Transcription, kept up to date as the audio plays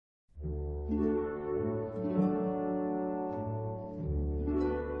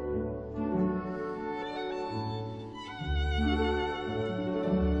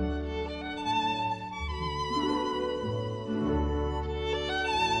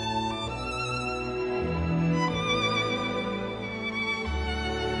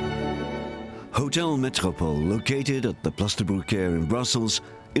Hotel Metropole, located at the Place de Brocaire in Brussels,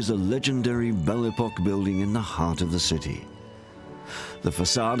 is a legendary Belle Epoque building in the heart of the city. The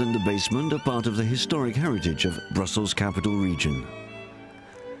facade and the basement are part of the historic heritage of Brussels' capital region.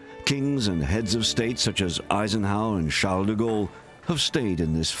 Kings and heads of state such as Eisenhower and Charles de Gaulle have stayed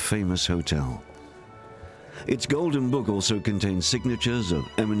in this famous hotel. Its Golden Book also contains signatures of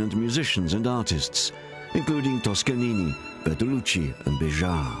eminent musicians and artists, including Toscanini, Bertolucci and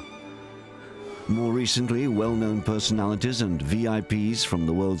Béjart. More recently, well-known personalities and VIPs from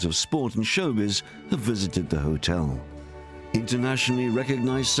the worlds of sport and showbiz have visited the hotel. Internationally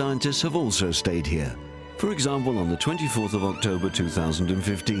recognized scientists have also stayed here, for example on the 24th of October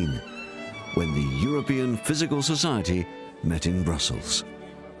 2015, when the European Physical Society met in Brussels.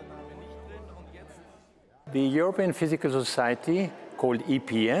 The European Physical Society, called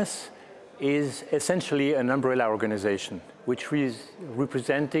EPS, is essentially an umbrella organization which is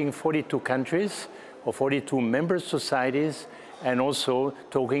representing 42 countries or 42 member societies, and also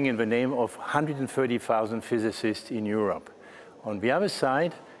talking in the name of 130,000 physicists in Europe. On the other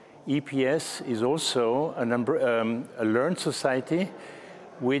side, EPS is also a learned society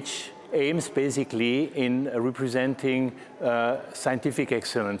which aims basically in representing scientific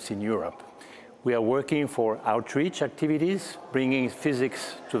excellence in Europe. We are working for outreach activities, bringing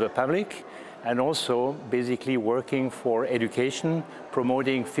physics to the public, and also basically working for education,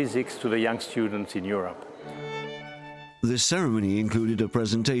 promoting physics to the young students in Europe. This ceremony included a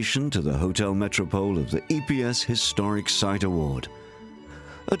presentation to the Hotel Metropole of the EPS Historic Site Award,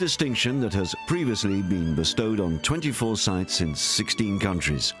 a distinction that has previously been bestowed on 24 sites in 16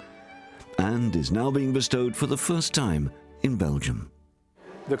 countries, and is now being bestowed for the first time in Belgium.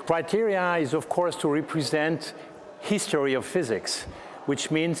 The criteria is, of course, to represent history of physics,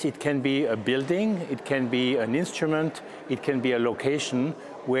 which means it can be a building, it can be an instrument, it can be a location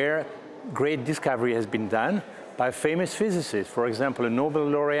where great discovery has been done by famous physicists. For example, a Nobel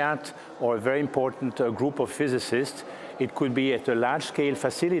laureate or a very important group of physicists. It could be at a large-scale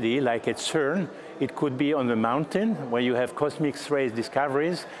facility like at CERN. It could be on the mountain where you have cosmic rays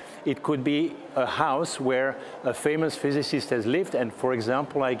discoveries. It could be a house where a famous physicist has lived. And for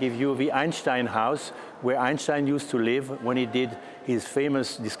example, I give you the Einstein house, where Einstein used to live when he did his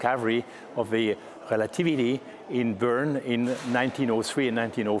famous discovery of the relativity in Bern in 1903 and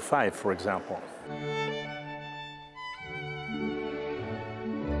 1905, for example.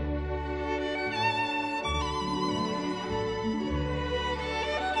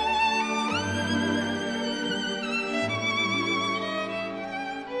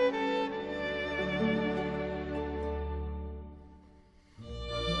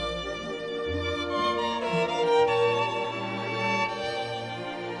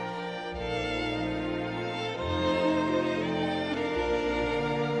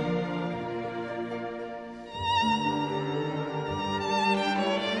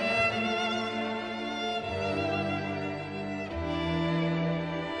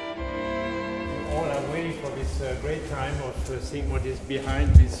 For this great time of seeing what is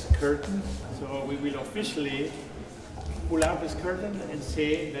behind this curtain. So we will officially pull out this curtain and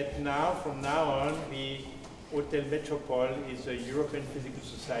say that now, from now on, the Hotel Metropole is a European Physical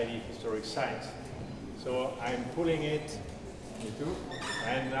Society historic site. So I'm pulling it,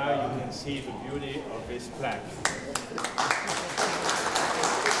 and now you can see the beauty of this plaque.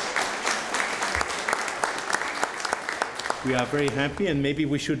 We are very happy, and maybe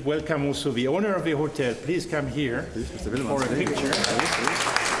we should welcome also the owner of the hotel. Please come here for a picture.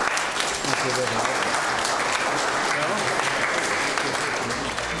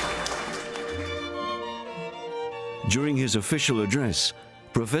 During his official address,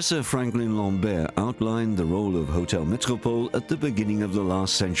 Professor Franklin Lambert outlined the role of Hotel Metropole at the beginning of the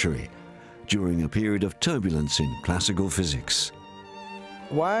last century, during a period of turbulence in classical physics.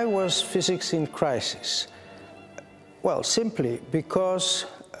 Why was physics in crisis? Well, simply because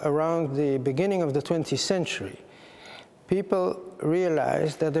around the beginning of the 20th century, people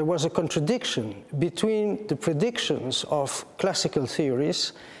realized that there was a contradiction between the predictions of classical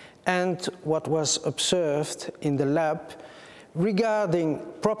theories and what was observed in the lab regarding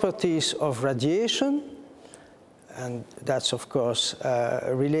properties of radiation, and that's of course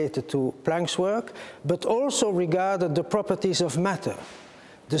related to Planck's work, but also regarded the properties of matter.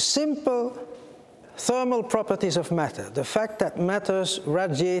 The simple thermal properties of matter, the fact that matters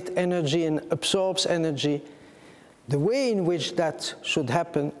radiate energy and absorbs energy, the way in which that should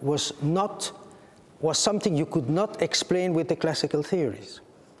happen was something you could not explain with the classical theories.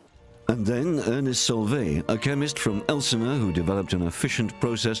 And then Ernest Solvay, a chemist from Elsinore who developed an efficient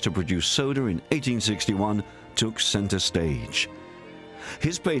process to produce soda in 1861, took center stage.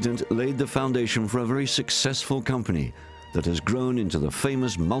 His patent laid the foundation for a very successful company that has grown into the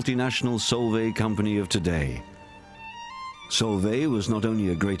famous multinational Solvay company of today. Solvay was not only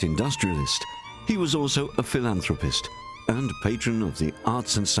a great industrialist, he was also a philanthropist and patron of the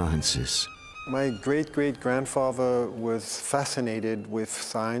arts and sciences. My great-great-grandfather was fascinated with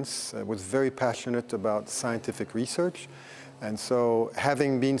science, was very passionate about scientific research. And so,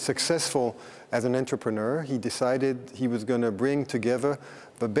 having been successful as an entrepreneur, he decided he was going to bring together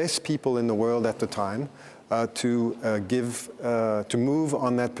the best people in the world at the time to move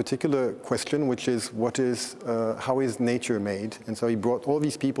on that particular question, which is how is nature made? And so he brought all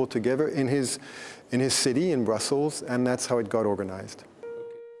these people together in his city, in Brussels, and that's how it got organized.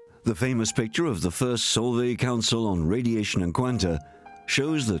 The famous picture of the first Solvay Council on Radiation and Quanta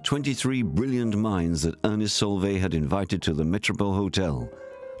shows the 23 brilliant minds that Ernest Solvay had invited to the Metropole Hotel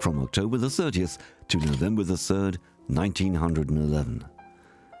from October the 30th to November the 3rd, 1911.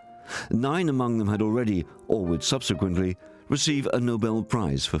 9 among them had already, or would subsequently, receive a Nobel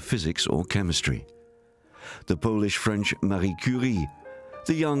Prize for physics or chemistry. The Polish-French Marie Curie,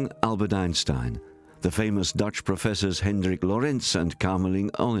 the young Albert Einstein, the famous Dutch professors Hendrik Lorentz and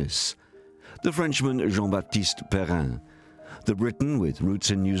Kamerlingh Onnes, the Frenchman Jean-Baptiste Perrin, the Briton with roots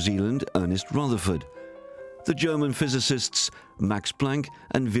in New Zealand Ernest Rutherford, the German physicists Max Planck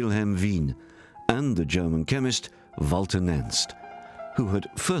and Wilhelm Wien, and the German chemist Walter Nernst, who had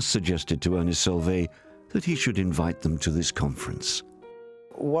first suggested to Ernest Solvay that he should invite them to this conference.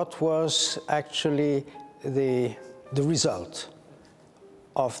 What was actually the result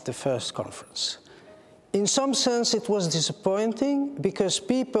of the first conference? In some sense, it was disappointing because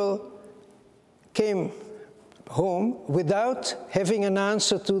people came home without having an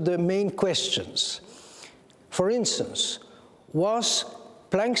answer to the main questions. For instance, was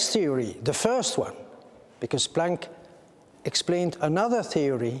Planck's theory the first one? Because Planck explained another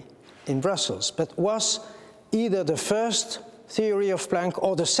theory in Brussels, but was either the first theory of Planck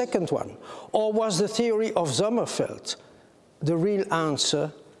or the second one? Or was the theory of Sommerfeld the real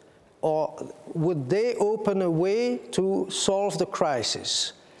answer? Or would they open a way to solve the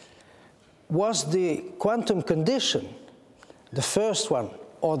crisis? Was the quantum condition, the first one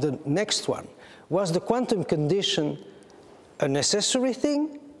or the next one, was the quantum condition a necessary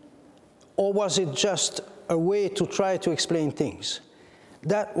thing? Or was it just a way to try to explain things?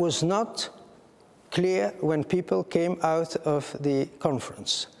 That was not clear when people came out of the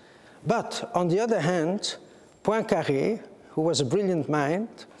conference. But on the other hand, Poincaré, who was a brilliant mind,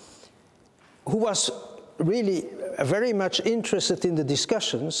 who was really very much interested in the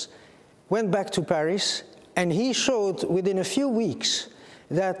discussions, went back to Paris, and he showed within a few weeks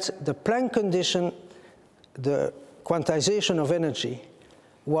that the Planck condition, the quantization of energy,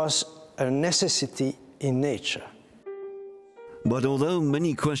 was a necessity in nature. But although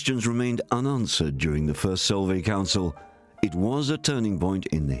many questions remained unanswered during the first Solvay Council, it was a turning point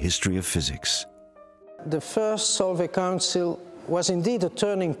in the history of physics. The first Solvay Council was indeed a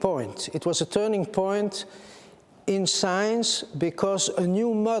turning point. It was a turning point in science because a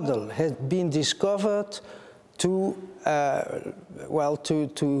new model had been discovered to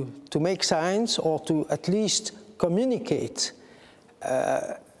make science, or to at least communicate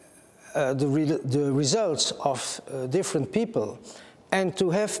the results of different people, and to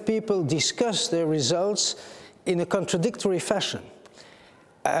have people discuss their results in a contradictory fashion.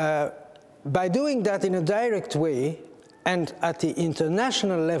 By doing that in a direct way and at the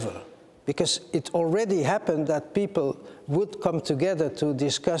international level, because it already happened that people would come together to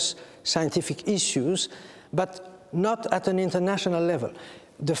discuss scientific issues, but not at an international level.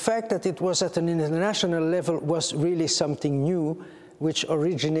 The fact that it was at an international level was really something new, which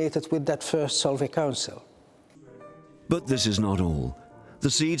originated with that first Solvay Council. But this is not all.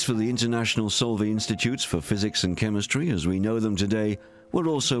 The seeds for the International Solvay Institutes for Physics and Chemistry, as we know them today, were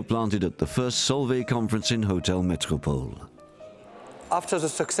also planted at the first Solvay conference in Hotel Metropole. After the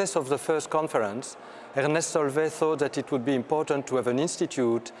success of the first conference, Ernest Solvay thought that it would be important to have an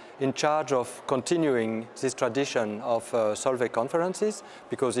institute in charge of continuing this tradition of Solvay conferences,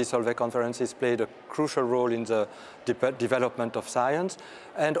 because these Solvay conferences played a crucial role in the development of science,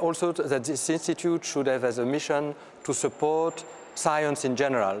 and also that this institute should have as a mission to support science in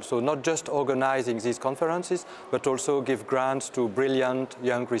general, so not just organizing these conferences, but also give grants to brilliant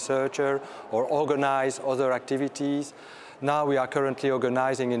young researchers or organize other activities. Now we are currently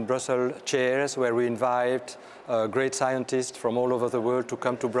organizing in Brussels chairs where we invite great scientists from all over the world to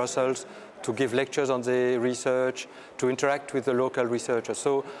come to Brussels to give lectures on the research, to interact with the local researchers.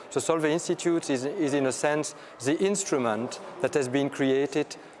 So the Solvay Institute is in a sense the instrument that has been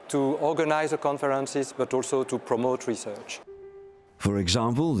created to organize the conferences but also to promote research. For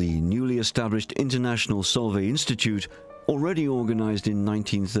example, the newly established International Solvay Institute already organized in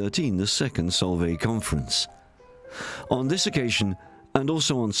 1913 the second Solvay Conference. On this occasion, and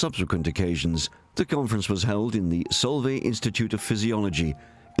also on subsequent occasions, the conference was held in the Solvay Institute of Physiology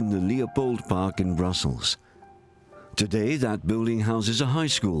in the Leopold Park in Brussels. Today that building houses a high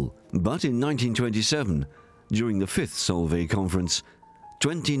school, but in 1927, during the fifth Solvay Conference,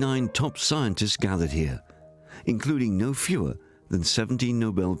 29 top scientists gathered here, including no fewer than 17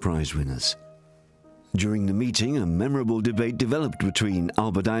 Nobel Prize winners. During the meeting, a memorable debate developed between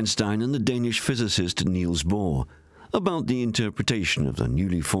Albert Einstein and the Danish physicist Niels Bohr about the interpretation of the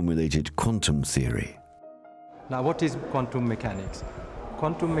newly formulated quantum theory. Now, what is quantum mechanics?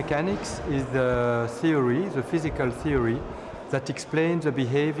 Quantum mechanics is the theory, the physical theory, that explains the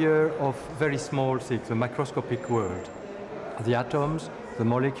behavior of very small things, the microscopic world. The atoms, the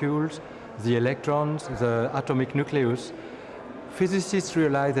molecules, the electrons, the atomic nucleus. Physicists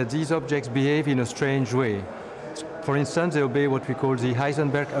realize that these objects behave in a strange way. For instance, they obey what we call the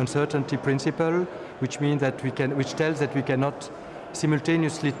Heisenberg uncertainty principle, which tells that we cannot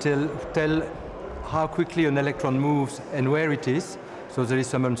simultaneously tell how quickly an electron moves and where it is. So there is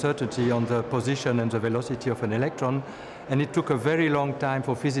some uncertainty on the position and the velocity of an electron. And it took a very long time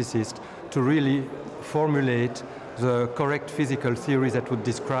for physicists to really formulate the correct physical theory that would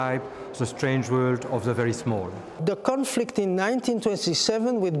describe the strange world of the very small. The conflict in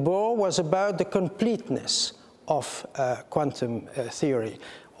 1927 with Bohr was about the completeness of quantum theory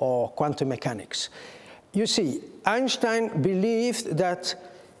or quantum mechanics. You see, Einstein believed that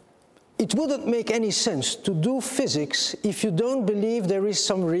it wouldn't make any sense to do physics if you don't believe there is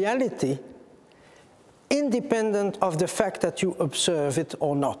some reality independent of the fact that you observe it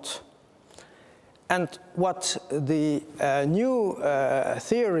or not. And what the new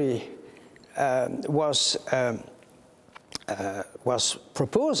theory was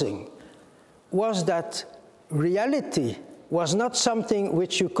proposing was that reality was not something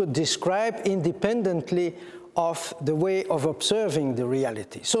which you could describe independently of the way of observing the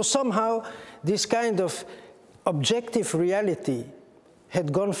reality. So somehow this kind of objective reality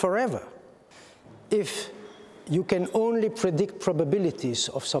had gone forever. If you can only predict probabilities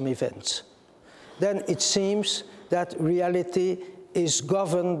of some events, then it seems that reality is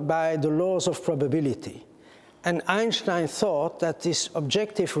governed by the laws of probability. And Einstein thought that this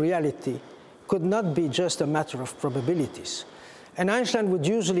objective reality could not be just a matter of probabilities. And Einstein would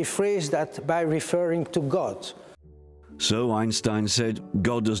usually phrase that by referring to God. So Einstein said,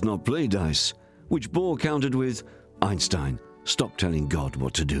 God does not play dice, which Bohr countered with, Einstein, stop telling God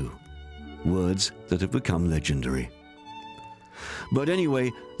what to do. Words that have become legendary. But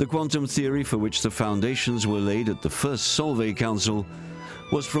anyway, the quantum theory for which the foundations were laid at the first Solvay Council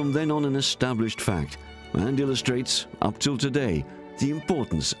was from then on an established fact and illustrates, up till today, the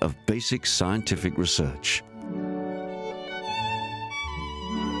importance of basic scientific research.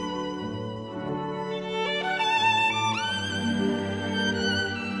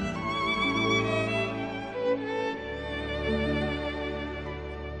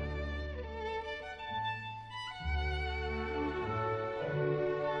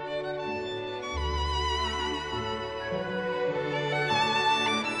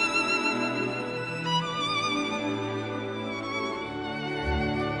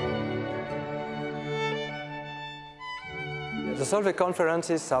 The Solvay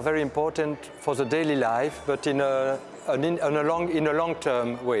conferences are very important for the daily life, but in a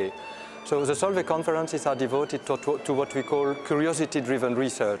long-term way. So the Solvay conferences are devoted to what we call curiosity-driven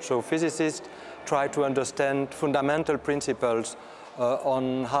research. So physicists try to understand fundamental principles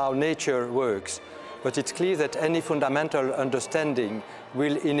on how nature works. But it's clear that any fundamental understanding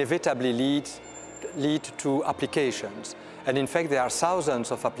will inevitably lead to applications. And in fact, there are thousands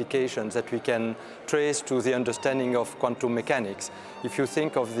of applications that we can trace to the understanding of quantum mechanics. If you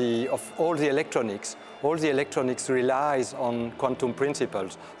think of all the electronics relies on quantum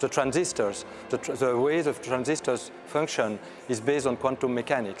principles. The transistors, the way the transistors function is based on quantum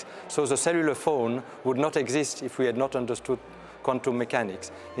mechanics. So the cellular phone would not exist if we had not understood quantum mechanics.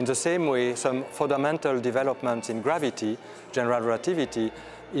 In the same way, some fundamental developments in gravity, general relativity,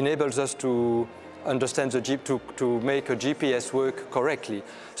 enables us to understand to make a GPS work correctly.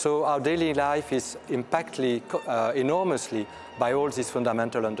 So our daily life is impacted enormously by all this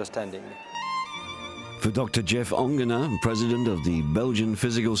fundamental understanding. For Dr. Jeff Ongener, president of the Belgian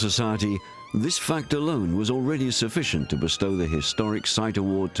Physical Society, this fact alone was already sufficient to bestow the historic site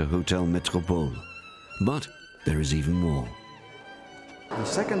award to Hotel Metropole. But there is even more. The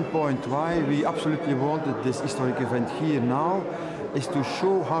second point why we absolutely wanted this historic event here now is to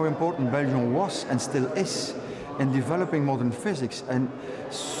show how important Belgium was and still is in developing modern physics, and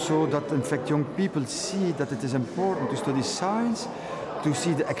so that in fact young people see that it is important to study science, to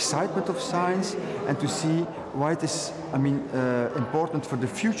see the excitement of science, and to see why it is, important for the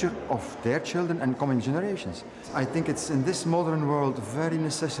future of their children and coming generations. I think it's in this modern world very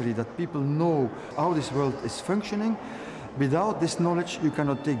necessary that people know how this world is functioning. Without this knowledge, you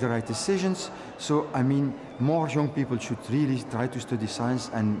cannot take the right decisions. So, more young people should really try to study science,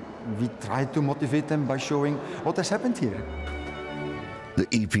 and we try to motivate them by showing what has happened here. The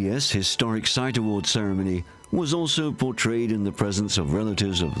EPS Historic Site Award ceremony was also portrayed in the presence of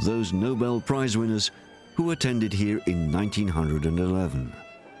relatives of those Nobel Prize winners who attended here in 1911.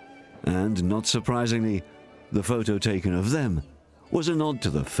 And not surprisingly, the photo taken of them was a nod to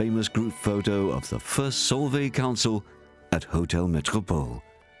the famous group photo of the first Solvay Council at Hotel Metropole,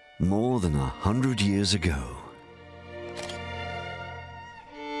 more than 100 years ago.